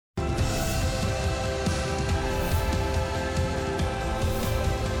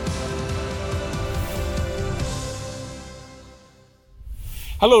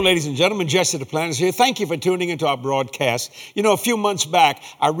Hello, ladies and gentlemen. Jesse the Planner is here. Thank you for tuning into our broadcast. You know, a few months back,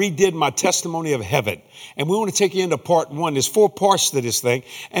 I redid my testimony of heaven. And we want to take you into part one. There's 4 parts to this thing.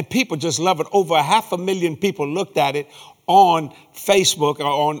 And people just love it. Over 500,000 people looked at it on Facebook or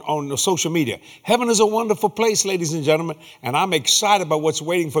on the social media. Heaven is a wonderful place, ladies and gentlemen. And I'm excited about what's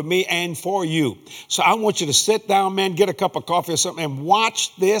waiting for me and for you. So I want you to sit down, man, get a cup of coffee or something and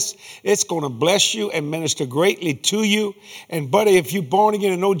watch this. It's going to bless you and minister greatly to you. And buddy, if you're born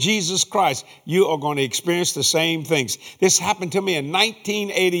again and know Jesus Christ, you are going to experience the same things. This happened to me in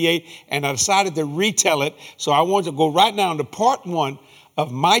 1988 and I decided to retell it. So I want to go right now into part one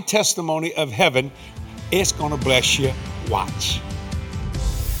of my testimony of heaven. It's going to bless you. Watch.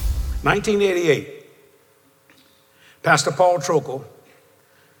 1988, Pastor Paul Trokel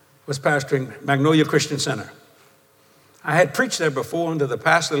was pastoring Magnolia Christian Center. I had preached there before under the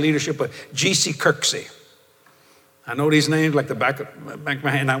pastor leadership of G.C. Kirksey. I know these names like the back of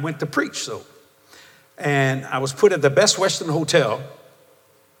my hand. I went to preach, and I was put at the Best Western Hotel,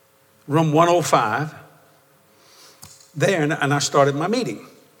 room 105, there, and I started my meeting.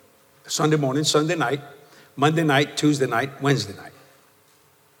 Sunday morning, Sunday night, Monday night, Tuesday night, Wednesday night.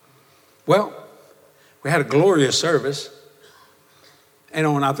 Well, we had a glorious service. And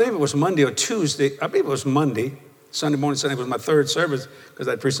on, I believe it was Monday or Tuesday, I believe it was Monday, Sunday morning, Sunday was my third service because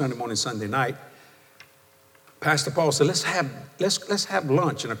I preached Sunday morning, Sunday night. Pastor Paul said, let's have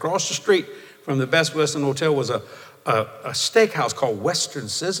lunch. And across the street from the Best Western Hotel was a steakhouse called Western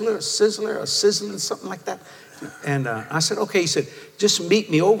Sizzler, something like that. And I said, okay. He said, just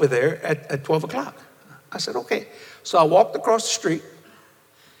meet me over there at 12 o'clock. I said, okay. So I walked across the street.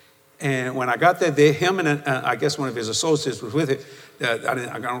 And when I got there, him and I guess one of his associates was with it.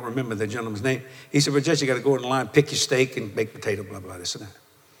 I don't remember the gentleman's name. He said, well, Jess, you got to go in the line, pick your steak and baked potato, blah, blah, this and that.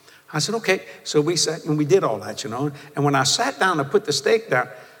 I said, okay. So we sat and we did all that, you know. And when I sat down to put the steak down,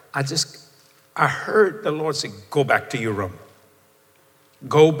 I heard the Lord say, go back to your room.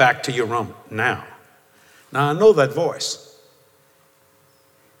 Go back to your room now. Now, I know that voice.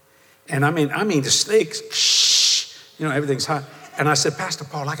 And I mean, the steaks, shh, you know, everything's hot. And I said, Pastor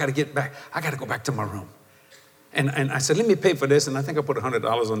Paul, I got to get back. I got to go back to my room. And I said, let me pay for this. And I think I put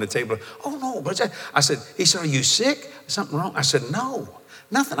 $100 on the table. Oh, no. But he said, are you sick? Something wrong? I said, no,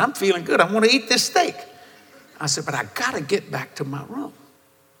 nothing. I'm feeling good. I want to eat this steak. I said, but I got to get back to my room.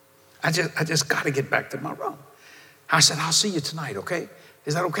 I just got to get back to my room. I said, I'll see you tonight, okay?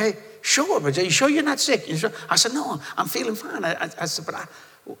 Is that okay? Sure, but you sure you're not sick? You sure? I said, no, I'm feeling fine. I said, but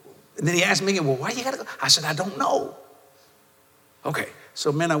and then he asked me again, well, why you got to go? I said, I don't know. Okay,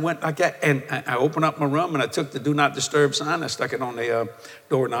 so man, I went like that, and I opened up my room, and I took the do not disturb sign, I stuck it on the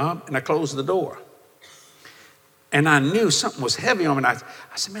doorknob, and I closed the door. And I knew something was heavy on me, and I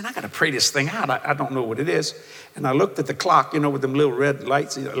said, man, I got to pray this thing out. I don't know what it is. And I looked at the clock, you know, with them little red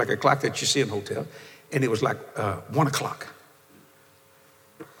lights, you know, like a clock that you see in a hotel, and it was like 1 o'clock.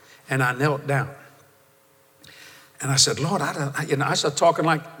 And I knelt down. And I said, Lord, I started talking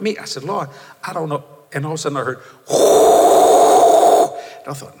like me. I said, Lord, I don't know. And all of a sudden I heard, whoo! And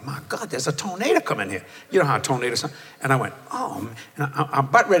I thought, my God, there's a tornado coming here. You know how tornadoes sound? And I went, oh, man. And I'm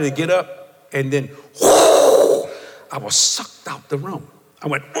about ready to get up. And then, whoo! I was sucked out the room. I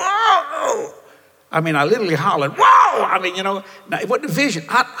went, whoa! I mean, I literally hollered, whoa! I mean, you know, now, it wasn't a vision.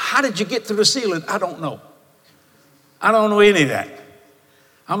 How did you get to the ceiling? I don't know. I don't know any of that.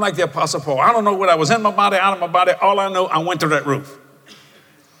 I'm like the Apostle Paul. I don't know what I was in my body, out of my body. All I know, I went through that roof.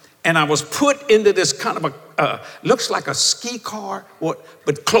 And I was put into this kind of looks like a ski car,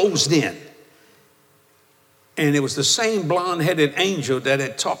 but closed in. And it was the same blonde-headed angel that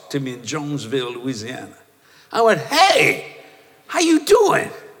had talked to me in Jonesville, Louisiana. I went, hey, how you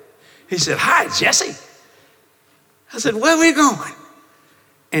doing? He said, hi, Jesse. I said, where are we going?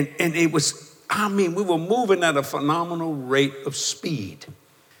 And it was, we were moving at a phenomenal rate of speed.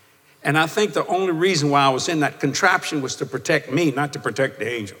 And I think the only reason why I was in that contraption was to protect me, not to protect the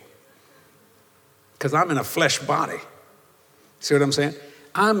angel. Because I'm in a flesh body. See what I'm saying?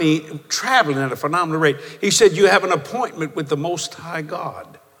 Traveling at a phenomenal rate. He said, you have an appointment with the Most High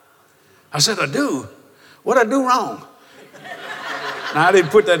God. I said, I do. What'd I do wrong? Now, I didn't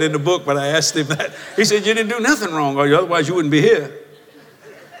put that in the book, but I asked him that. He said, you didn't do nothing wrong, otherwise you wouldn't be here.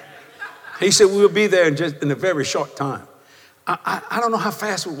 He said, we'll be there in a very short time. I don't know how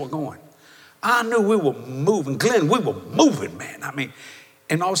fast we were going. I knew we were moving. Glenn, we were moving, man.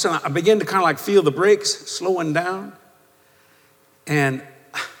 And all of a sudden, I began to kind of like feel the brakes slowing down. And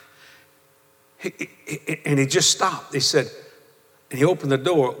he just stopped. He said, and he opened the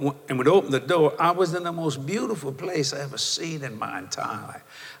door. And when he opened the door, I was in the most beautiful place I ever seen in my entire life.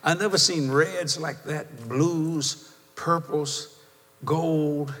 I never seen reds like that, blues, purples,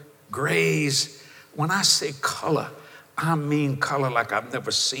 gold, grays. When I say color, I mean color like I've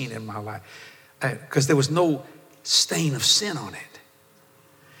never seen in my life. Because there was no stain of sin on it.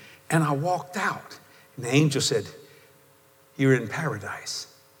 And I walked out, and the angel said, "You're in paradise."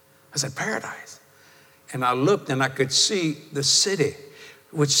 I said, "Paradise?" And I looked, and I could see the city,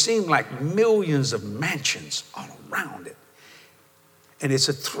 which seemed like millions of mansions all around it. And it's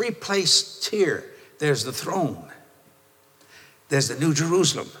a three-place tier. There's the throne. There's the New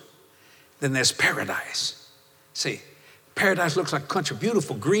Jerusalem. Then there's paradise. See, paradise looks like country,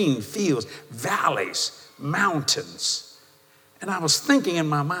 beautiful green fields, valleys, mountains. And I was thinking in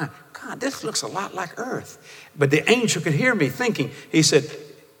my mind, God, this looks a lot like earth. But the angel could hear me thinking. He said,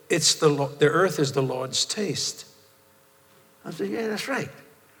 the earth is the Lord's taste. I said, yeah, that's right.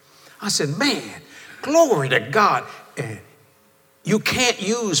 I said, man, glory to God. And you can't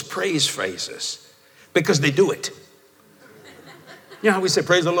use praise phrases because they do it. You know how we say,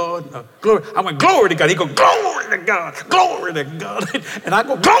 praise the Lord? Glory. I went, glory to God. He goes, glory to God, glory to God. And I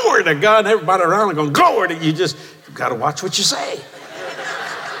go, glory to God. And everybody around going, glory to God. You got to watch what you say.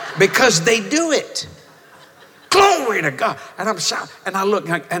 Because they do it. Glory to God. And I'm shouting. And I look,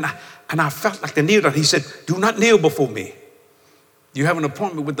 and I felt like the kneel down. He said, do not kneel before me. You have an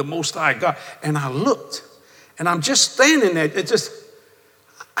appointment with the Most High God. And I looked, and I'm just standing there.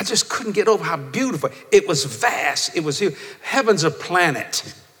 I just couldn't get over how beautiful. It was vast. It was huge. Heaven's a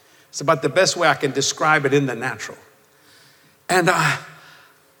planet. It's about the best way I can describe it in the natural. And I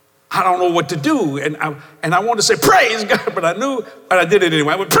don't know what to do. And I wanted to say, praise God, but I did it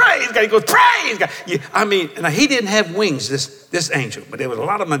anyway. I went, praise God. He goes, praise God. And he didn't have wings, this angel, but there was a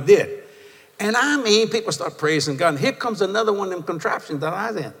lot of them that did. And people start praising God. And here comes another one of them contraptions that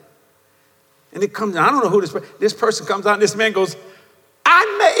I was in. And it comes, I don't know who this person comes out, and this man goes, I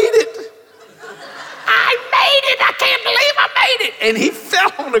made it. I made it. I can't believe I made it. And he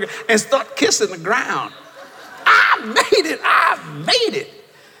fell on the ground and started kissing the ground. I made it. I made it.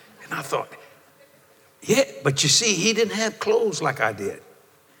 And I thought, yeah, but you see, he didn't have clothes like I did.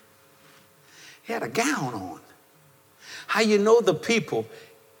 He had a gown on. How you know the people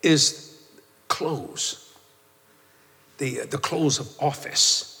is clothes. The clothes of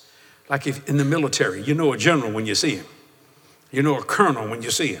office. Like if in the military, you know a general when you see him. You know a colonel when you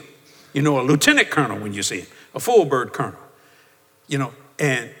see him. You know a lieutenant colonel when you see him. A full bird colonel. You know,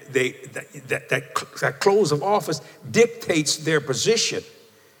 and that clothes of office dictates their position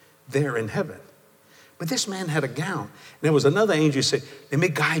there in heaven. But this man had a gown. And there was another angel who said, let me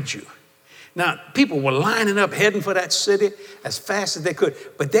guide you. Now, people were lining up, heading for that city as fast as they could.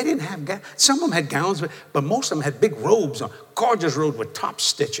 But they didn't have gowns. Some of them had gowns, but most of them had big robes on, gorgeous robes with top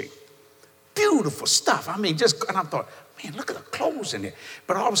stitching. Beautiful stuff. And I thought, man, look at the clothes in there.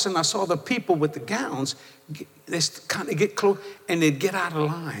 But all of a sudden, I saw the people with the gowns, they kind of get close, and they'd get out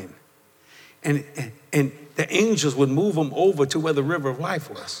of line. And the angels would move them over to where the river of life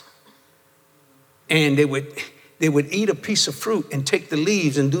was. And they would eat a piece of fruit and take the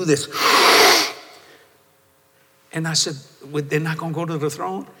leaves and do this. And I said, well, they're not going to go to the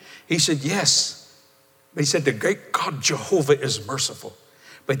throne? He said, yes. He said, the great God Jehovah is merciful.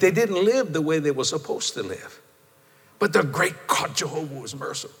 But they didn't live the way they were supposed to live. But the great God Jehovah was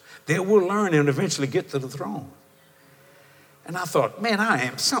merciful. They will learn and eventually get to the throne. And I thought, man, I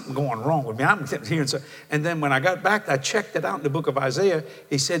am something going wrong with me. I'm hearing so. And then when I got back, I checked it out in the book of Isaiah.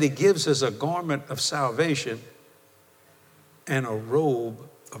 He said he gives us a garment of salvation and a robe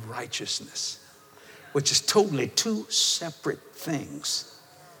of righteousness, which is totally two separate things.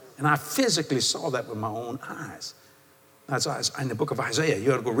 And I physically saw that with my own eyes. That's in the book of Isaiah.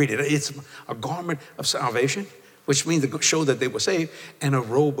 You ought to go read it. It's a garment of salvation, which means to show that they were saved, and a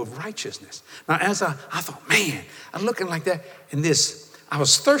robe of righteousness. Now, as I thought, man, I'm looking like that. And I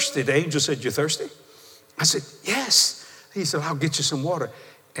was thirsty. The angel said, you thirsty? I said, yes. He said, I'll get you some water.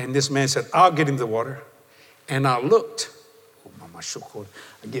 And this man said, I'll get him the water. And I looked. Oh, my shoulder.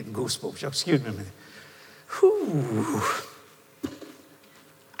 I'm getting goosebumps. Excuse me a minute. Whew.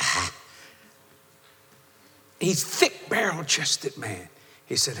 He's thick barrel-chested man.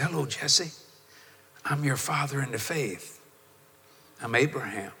 He said, hello, Jesse. I'm your father in the faith. I'm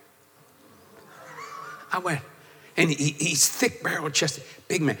Abraham. I went, and he's thick barrel-chested,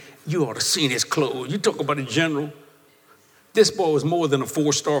 big man. You ought to see his clothes. You talk about a general. This boy was more than a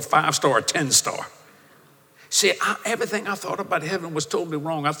 4-star, 5-star, or 10-star. See, everything I thought about heaven was totally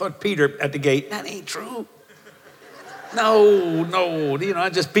wrong. I thought Peter at the gate, that ain't true. No,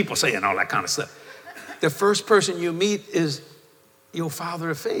 just people saying all that kind of stuff. The first person you meet is your father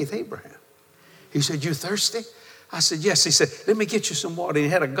of faith, Abraham. He said, you thirsty? I said, yes. He said, let me get you some water. He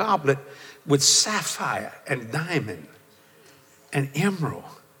had a goblet with sapphire and diamond. an emerald.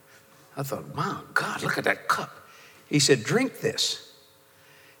 I thought, my God, look at that cup. He said, drink this.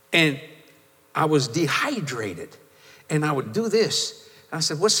 And I was dehydrated. And I would do this. I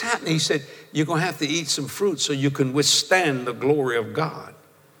said, what's happening? He said, you're going to have to eat some fruit so you can withstand the glory of God.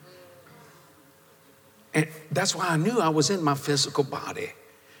 And that's why I knew I was in my physical body.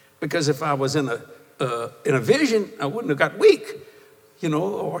 Because if I was in a vision, I wouldn't have got weak,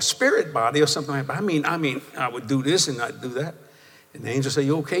 or a spirit body or something like that. I mean, I would do this and I'd do that. And the angel said,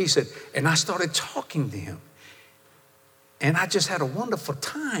 you okay? He said, and I started talking to him. And I just had a wonderful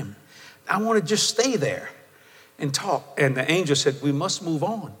time. I want to just stay there and talk. And the angel said, we must move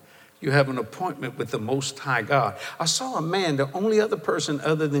on. You have an appointment with the Most High God. I saw a man, the only other person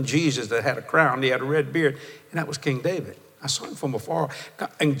other than Jesus that had a crown. He had a red beard, and that was King David. I saw him from afar.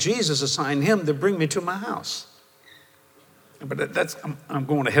 And Jesus assigned him to bring me to my house. But I'm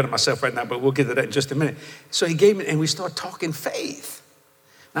going ahead of myself right now, but we'll get to that in just a minute. So he gave me, and we started talking faith.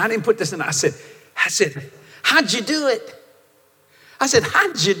 Now, I didn't put this in. I said, how'd you do it? I said,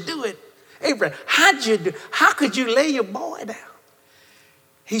 how'd you do it? Abraham, how could you lay your boy down?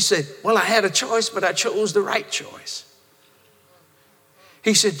 He said, well, I had a choice, but I chose the right choice.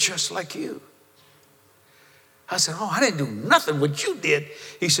 He said, just like you. I said, oh, I didn't do nothing what you did.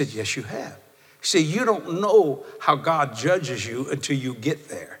 He said, yes, you have. See, you don't know how God judges you until you get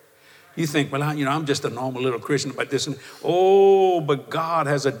there. You think, well, I'm just a normal little Christian about this. But God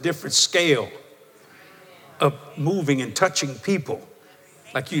has a different scale of moving and touching people.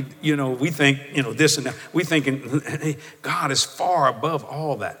 Like we think, this and that. We thinking God is far above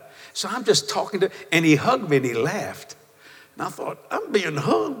all that. So I'm just talking to, and he hugged me and he laughed. And I thought, I'm being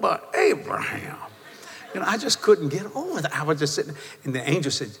hugged by Abraham. I just couldn't get over that. I was just sitting, and the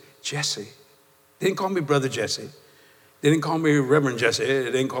angel said, Jesse. They didn't call me Brother Jesse. They didn't call me Reverend Jesse.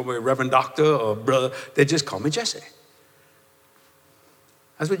 They didn't call me Reverend Doctor or Brother. They just called me Jesse.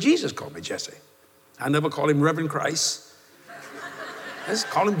 That's what Jesus called me, Jesse. I never called him Reverend Christ. I just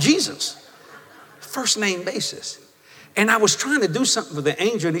called him Jesus. First name basis. And I was trying to do something for the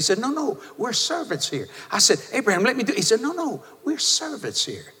angel, and he said, no, we're servants here. I said, Abraham, let me do it. He said, no, we're servants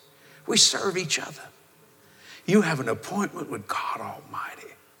here. We serve each other. You have an appointment with God Almighty.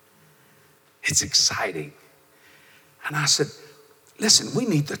 It's exciting. And I said, listen, we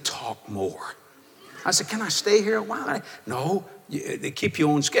need to talk more. I said, can I stay here a while? No, they keep your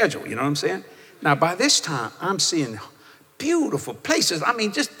own schedule, you know what I'm saying? Now, by this time, I'm seeing beautiful places.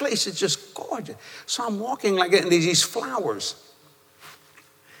 Just places just gorgeous. So I'm walking like that, and there's these flowers.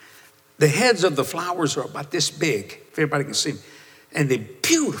 The heads of the flowers are about this big, if everybody can see them. And they're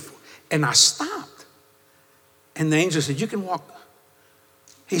beautiful. And I stopped. And the angel said, you can walk.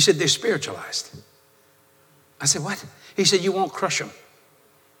 He said, they're spiritualized. I said, what? He said, you won't crush them.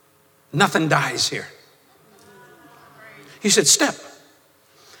 Nothing dies here. He said, step.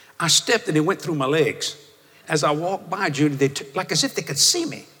 I stepped, and it went through my legs. As I walked by, Judy, like as if they could see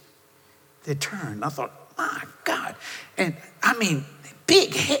me. They turned. I thought, my God. And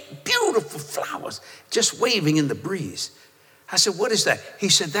big, beautiful flowers just waving in the breeze. I said, what is that? He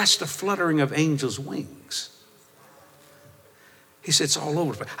said, that's the fluttering of angels' wings. He said, it's all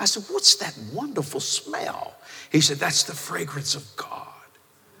over the place. I said, what's that wonderful smell? He said, that's the fragrance of God.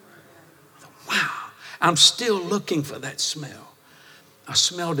 I thought, wow, I'm still looking for that smell. I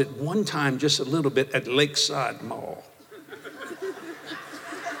smelled it one time just a little bit at Lakeside Mall.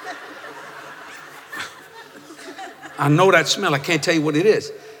 I know that smell. I can't tell you what it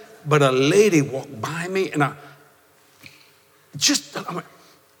is. But a lady walked by me, and I went,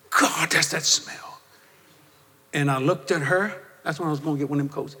 God, that's that smell. And I looked at her. That's when I was going to get one of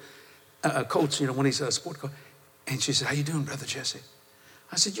them coats. One of these sport coats. And she said, how you doing, Brother Jesse?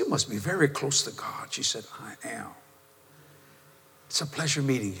 I said, you must be very close to God. She said, I am. It's a pleasure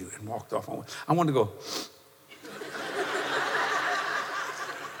meeting you, and walked off. I wanted to go,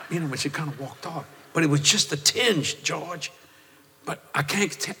 when she kind of walked off. But it was just a tinge, George. But I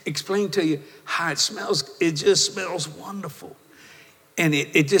can't explain to you how it smells. It just smells wonderful. And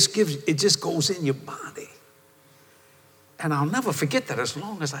it just goes in your body. And I'll never forget that as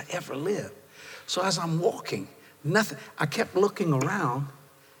long as I ever live. So as I'm walking, I kept looking around,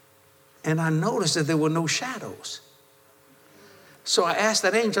 and I noticed that there were no shadows. So I asked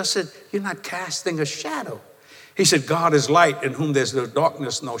that angel, I said, you're not casting a shadow. He said, God is light, in whom there's no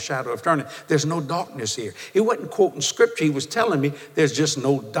darkness, no shadow of turning. There's no darkness here. He wasn't quoting scripture. He was telling me there's just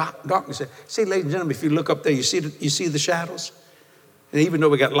no darkness here. See, ladies and gentlemen, if you look up there, you see the shadows? And even though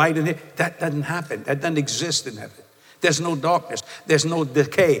we got light in here, that doesn't happen. That doesn't exist in heaven. There's no darkness. There's no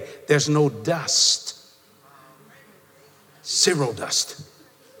decay. There's no dust. Zero dust.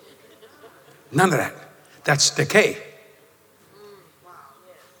 None of that. That's decay.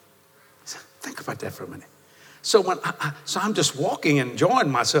 Think about that for a minute. So I'm just walking and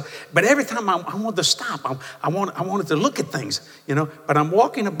enjoying myself, but every time I want to stop, I wanted to look at things, But I'm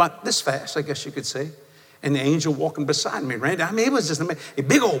walking about this fast, I guess you could say, and the angel walking beside me, Randy. I mean, it was just a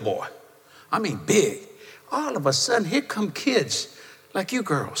big old boy. I mean, big. All of a sudden, here come kids like you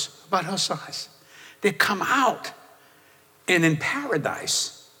girls, about her size. They come out, and in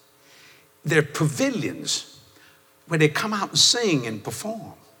paradise, there are pavilions where they come out and sing and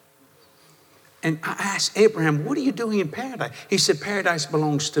perform. And I asked Abraham, what are you doing in paradise? He said, paradise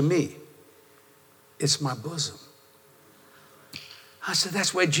belongs to me. It's my bosom. I said,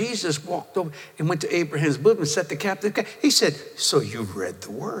 that's where Jesus walked over and went to Abraham's bosom and set the captive. He said, so you've read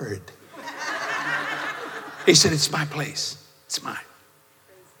the word. He said, it's my place. It's mine.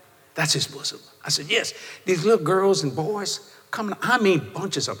 That's his bosom. I said, yes. These little girls and boys coming, I mean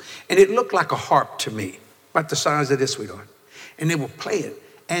bunches of them. And it looked like a harp to me, about the size of this, sweetheart. And they were playing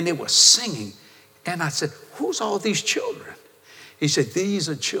and they were singing. And I said, who's all these children? He said, these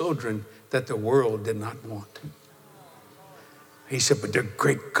are children that the world did not want. He said, but the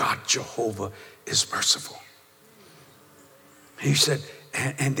great God, Jehovah, is merciful. He said,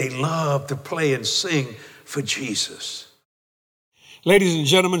 and they love to play and sing for Jesus. Ladies and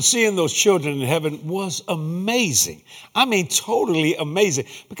gentlemen, seeing those children in heaven was amazing. I mean, totally amazing.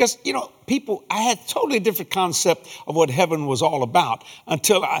 Because, I had totally different concept of what heaven was all about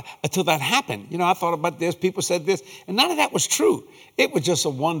until that happened. I thought about this, people said this, and none of that was true. It was just a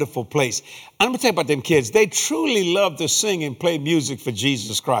wonderful place. I'm going to tell you about them kids. They truly love to sing and play music for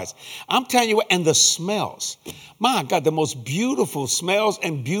Jesus Christ. I'm telling you what, and the smells. My God, the most beautiful smells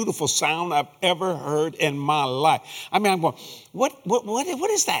and beautiful sound I've ever heard in my life. I mean, I'm going,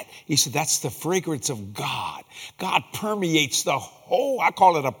 what is that? He said, that's the fragrance of God. God permeates the whole, I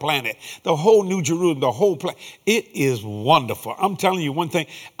call it a planet, the whole New Jerusalem, the whole planet. It is wonderful. I'm telling you one thing,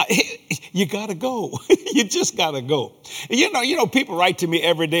 you got to go. You just got to go. And people write to me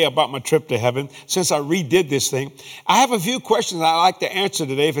every day about my trip to heaven since I redid this thing. I have a few questions I'd like to answer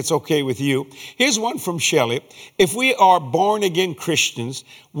today, if it's okay with you. Here's one from Shelley. If we are born again Christians,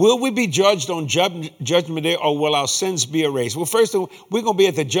 will we be judged on Judgment Day, or will our sins be erased? Well, first of all, we're going to be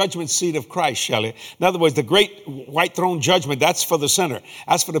at the judgment seat of Christ, Shelley. In other words, the great white throne judgment, that's for the sinner.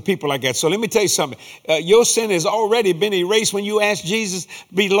 That's for the people like that. So let me tell you something. Your sin has already been erased when you ask Jesus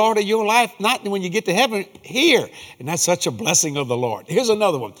to be Lord of your life, not when you get to heaven, here. And that's such a blessing of the Lord. Here's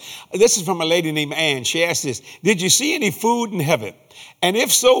another one. This is from a lady named Ann. She asked this, did you see any food in heaven? And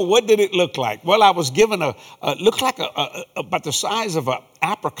if so, what did it look like? Well, I was given looked like about the size of an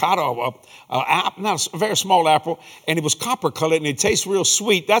apricot, or not a very small apple, and it was copper colored and it tastes real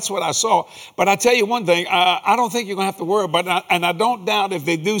sweet. That's what I saw. But I tell you one thing, I don't think you're going to have to worry about it. And I don't doubt if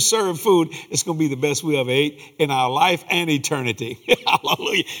they do serve food, it's going to be the best we ever ate in our life and eternity.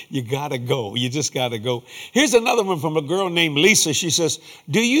 Hallelujah. You got to go. You just got to go. Here's another one from a girl named Lisa. She says,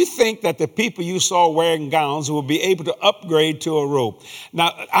 do you think that the people you saw wearing gowns will be able to upgrade to a robe?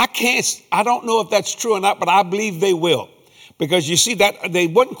 Now, I don't know if that's true or not, but I believe they will. Because you see that they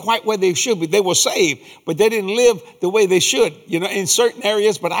wasn't quite where they should be. They were saved, but they didn't live the way they should, in certain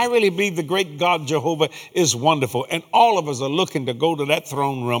areas. But I really believe the great God Jehovah is wonderful. And all of us are looking to go to that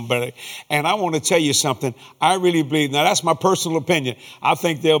throne room. And I want to tell you something. I really believe, now that's my personal opinion, I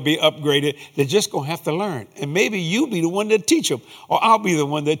think they'll be upgraded. They're just going to have to learn. And maybe you'll be the one that teach them, or I'll be the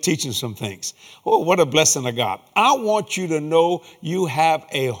one that teaches some things. Oh, what a blessing of God. I want you to know you have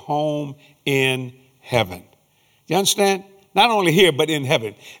a home in heaven. You understand? Not only here, but in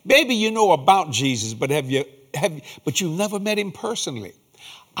heaven. Maybe you know about Jesus, but you've never met him personally.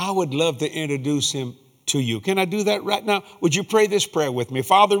 I would love to introduce him to you. Can I do that right now? Would you pray this prayer with me?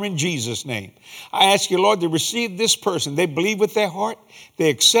 Father, in Jesus' name, I ask you, Lord, to receive this person. They believe with their heart. They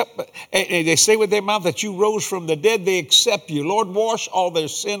accept, and they say with their mouth that you rose from the dead. They accept you. Lord, wash all their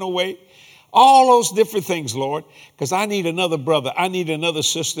sin away. All those different things, Lord, because I need another brother. I need another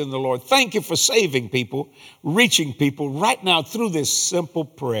sister in the Lord. Thank you for saving people, reaching people right now through this simple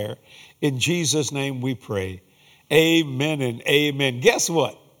prayer. In Jesus' name we pray. Amen and amen. Guess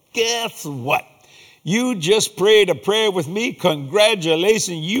what? You just prayed a prayer with me.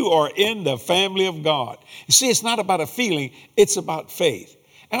 Congratulations. You are in the family of God. You see, it's not about a feeling. It's about faith.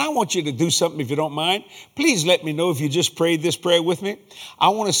 And I want you to do something, if you don't mind. Please let me know if you just prayed this prayer with me. I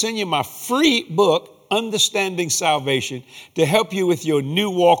want to send you my free book, Understanding Salvation, to help you with your new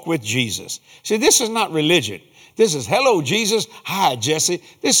walk with Jesus. See, this is not religion. This is, hello, Jesus. Hi, Jesse.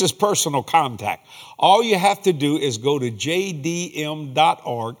 This is personal contact. All you have to do is go to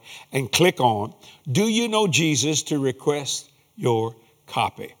jdm.org and click on, Do You Know Jesus, to request your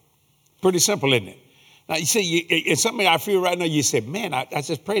copy. Pretty simple, isn't it? Now, you see, it's something I feel right now. You say, man, I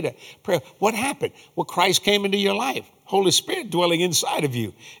just prayed a prayer. What happened? Well, Christ came into your life. Holy Spirit dwelling inside of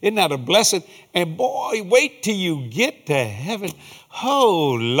you. Isn't that a blessing? And boy, wait till you get to heaven.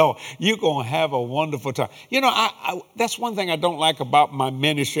 Oh, Lord, you're going to have a wonderful time. You know, that's one thing I don't like about my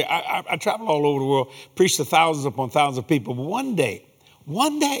ministry. I travel all over the world, preach to thousands upon thousands of people. But one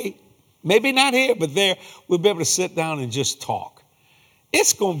day, maybe not here, but there, we'll be able to sit down and just talk.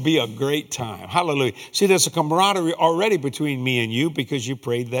 It's going to be a great time. Hallelujah. See, there's a camaraderie already between me and you because you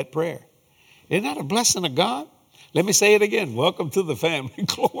prayed that prayer. Isn't that a blessing of God? Let me say it again. Welcome to the family.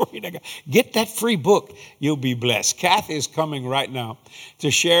 Glory to God. Get that free book. You'll be blessed. Kathy is coming right now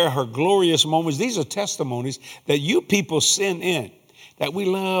to share her glorious moments. These are testimonies that you people send in that we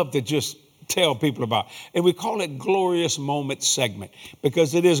love to just tell people about. And we call it Glorious Moment segment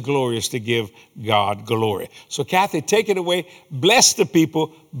because it is glorious to give God glory. So Kathy, take it away. Bless the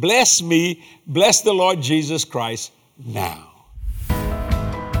people. Bless me. Bless the Lord Jesus Christ now.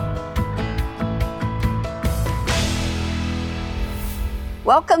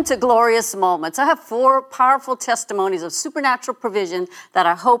 Welcome to Glorious Moments. I have 4 powerful testimonies of supernatural provision that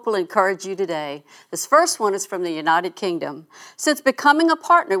I hope will encourage you today. This first one is from the United Kingdom. Since becoming a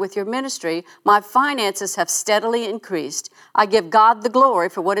partner with your ministry, my finances have steadily increased. I give God the glory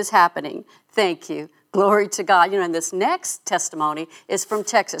for what is happening. Thank you. Glory to God. You know, and this next testimony is from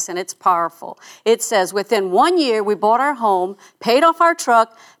Texas, and it's powerful. It says, within 1 year, we bought our home, paid off our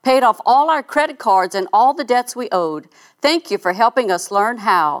truck, paid off all our credit cards and all the debts we owed. Thank you for helping us learn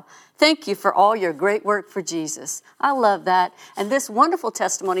how. Thank you for all your great work for Jesus. I love that. And this wonderful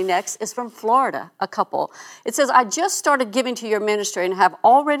testimony next is from Florida, a couple. It says, I just started giving to your ministry and have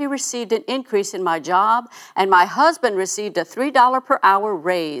already received an increase in my job, and my husband received a $3 per hour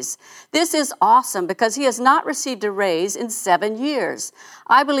raise. This is awesome because he has not received a raise in 7 years.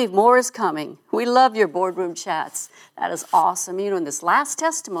 I believe more is coming. We love your boardroom chats. That is awesome. You know, and this last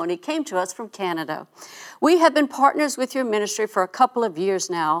testimony came to us from Canada. We have been partners with your ministry for a couple of years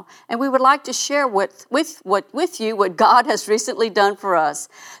now, and we would like to share with you what God has recently done for us.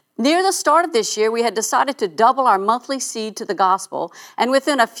 Near the start of this year, we had decided to double our monthly seed to the gospel, and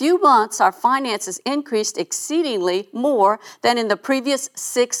within a few months, our finances increased exceedingly more than in the previous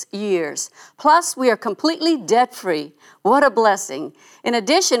 6 years. Plus, we are completely debt-free. What a blessing. In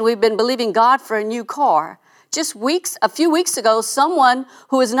addition, we've been believing God for a new car. A few weeks ago, someone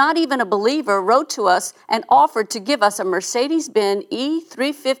who is not even a believer wrote to us and offered to give us a Mercedes-Benz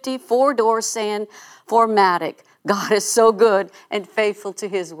E350 4-door sedan 4MATIC. God is so good and faithful to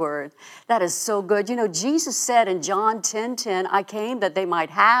his word. That is so good. You know, Jesus said in John 10:10, I came that they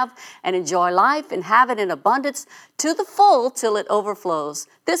might have and enjoy life and have it in abundance to the full till it overflows.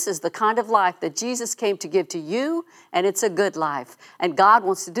 This is the kind of life that Jesus came to give to you, and it's a good life. And God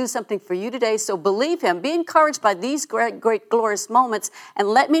wants to do something for you today, so believe him. Be encouraged by these great, glorious moments, and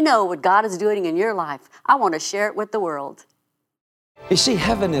let me know what God is doing in your life. I want to share it with the world. You see,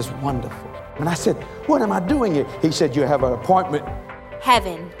 heaven is wonderful. And I said, what am I doing here? He said, you have an appointment.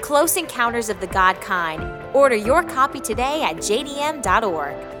 Heaven, Close Encounters of the God Kind. Order your copy today at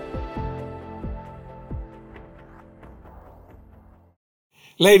jdm.org.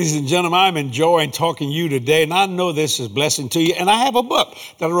 Ladies and gentlemen, I'm enjoying talking to you today, and I know this is a blessing to you. And I have a book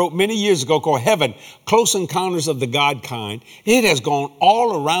that I wrote many years ago called Heaven, Close Encounters of the God Kind. It has gone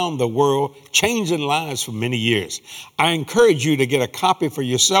all around the world, changing lives for many years. I encourage you to get a copy for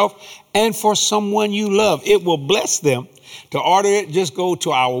yourself and for someone you love. It will bless them. To order it, just go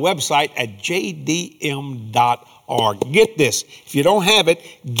to our website at jdm.org. Get this. If you don't have it,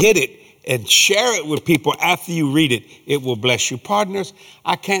 get it. And share it with people after you read it. It will bless you. Partners,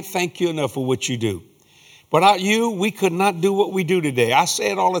 I can't thank you enough for what you do. Without you, we could not do what we do today. I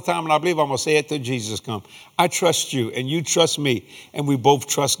say it all the time, and I believe I'm going to say it till Jesus comes. I trust you, and you trust me, and we both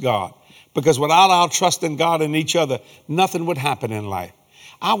trust God. Because without our trust in God and each other, nothing would happen in life.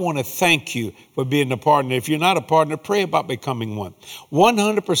 I want to thank you for being a partner. If you're not a partner, pray about becoming one.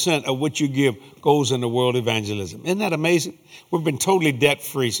 100% of what you give goes into world evangelism. Isn't that amazing? We've been totally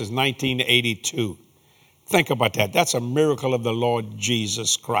debt-free since 1982. Think about that. That's a miracle of the Lord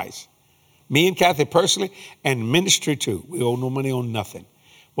Jesus Christ. Me and Kathy personally, and ministry too. We owe no money on nothing.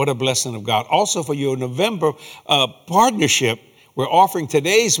 What a blessing of God. Also for your November partnership, we're offering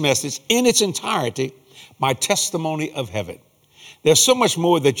today's message in its entirety, My Testimony of Heaven. There's so much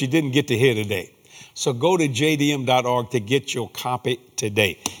more that you didn't get to hear today. So go to jdm.org to get your copy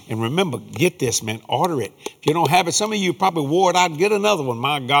today. And remember, get this, man, order it. If you don't have it, some of you probably wore it out. Get another one.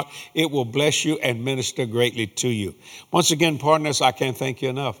 My God, it will bless you and minister greatly to you. Once again, partners, I can't thank you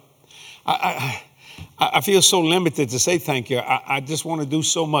enough. I feel so limited to say thank you. I just want to do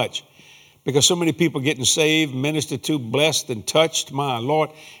so much. because so many people getting saved, ministered to, blessed, and touched, my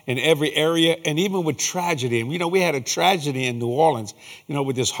Lord, in every area, and even with tragedy. And, we had a tragedy in New Orleans,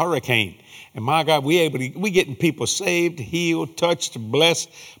 with this hurricane. And my God, we getting people saved, healed, touched, blessed,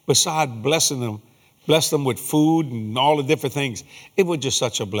 beside bless them with food and all the different things. It was just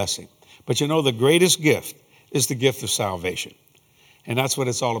such a blessing. But the greatest gift is the gift of salvation. And that's what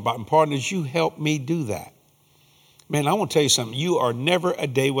it's all about. And partners, you help me do that. Man, I want to tell you something. You are never a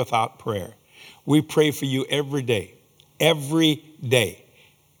day without prayer. We pray for you every day. Every day.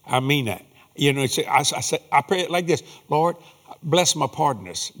 I mean that. I pray it like this. Lord, bless my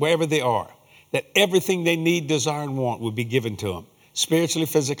partners wherever they are, that everything they need, desire, and want will be given to them, spiritually,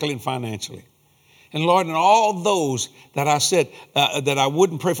 physically, and financially. And Lord, and all those that I said that I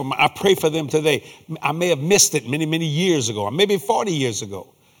wouldn't pray for, I pray for them today. I may have missed it many, many years ago, or maybe 40 years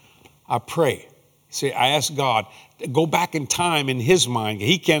ago. I pray. See, I ask God to go back in time in his mind.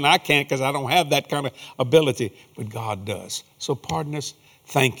 He can, I can't, because I don't have that kind of ability, but God does. So partners,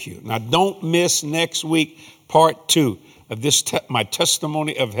 thank you. Now don't miss next week, part 2 of this, my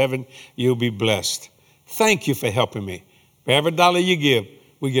testimony of heaven. You'll be blessed. Thank you for helping me. For every dollar you give,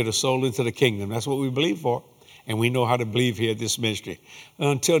 we get a soul into the kingdom. That's what we believe for. And we know how to believe here at this ministry.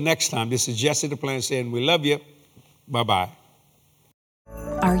 Until next time, this is Jesse Duplantis saying we love you. Bye-bye.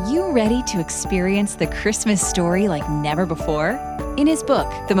 Are you ready to experience the Christmas story like never before? In his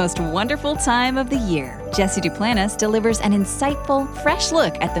book, The Most Wonderful Time of the Year, Jesse Duplantis delivers an insightful, fresh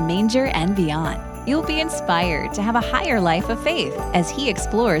look at the manger and beyond. You'll be inspired to have a higher life of faith as he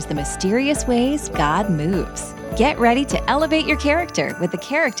explores the mysterious ways God moves. Get ready to elevate your character with the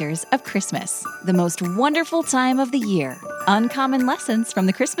characters of Christmas. The Most Wonderful Time of the Year. Uncommon Lessons from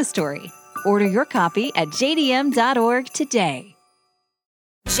the Christmas Story. Order your copy at jdm.org today.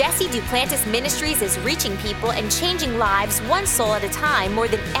 Jesse Duplantis Ministries is reaching people and changing lives one soul at a time more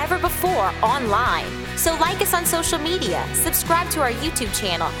than ever before online. So like us on social media, subscribe to our YouTube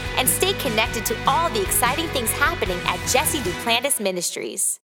channel, and stay connected to all the exciting things happening at Jesse Duplantis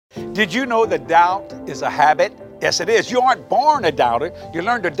Ministries. Did you know that doubt is a habit? Yes, it is. You aren't born a doubter. You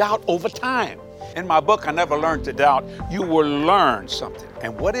learn to doubt over time. In my book, I Never Learned to Doubt, you will learn something.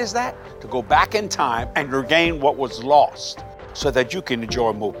 And what is that? To go back in time and regain what was lost, so that you can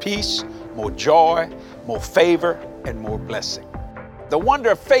enjoy more peace, more joy, more favor, and more blessing. The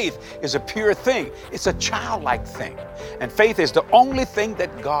wonder of faith is a pure thing. It's a childlike thing. And faith is the only thing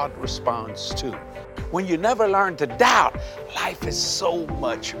that God responds to. When you never learn to doubt, life is so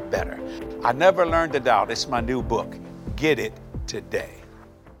much better. I Never Learned to Doubt. It's my new book. Get it today.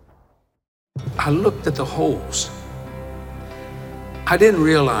 I looked at the holes. I didn't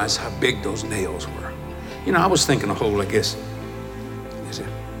realize how big those nails were. I was thinking a hole like this.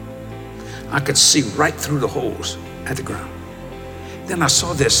 I could see right through the holes at the ground. Then I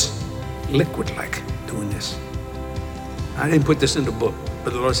saw this liquid like doing this. I didn't put this in the book,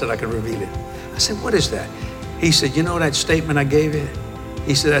 but the Lord said I could reveal it. I said, what is that? He said, that statement I gave you?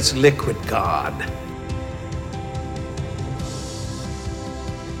 He said, that's liquid God.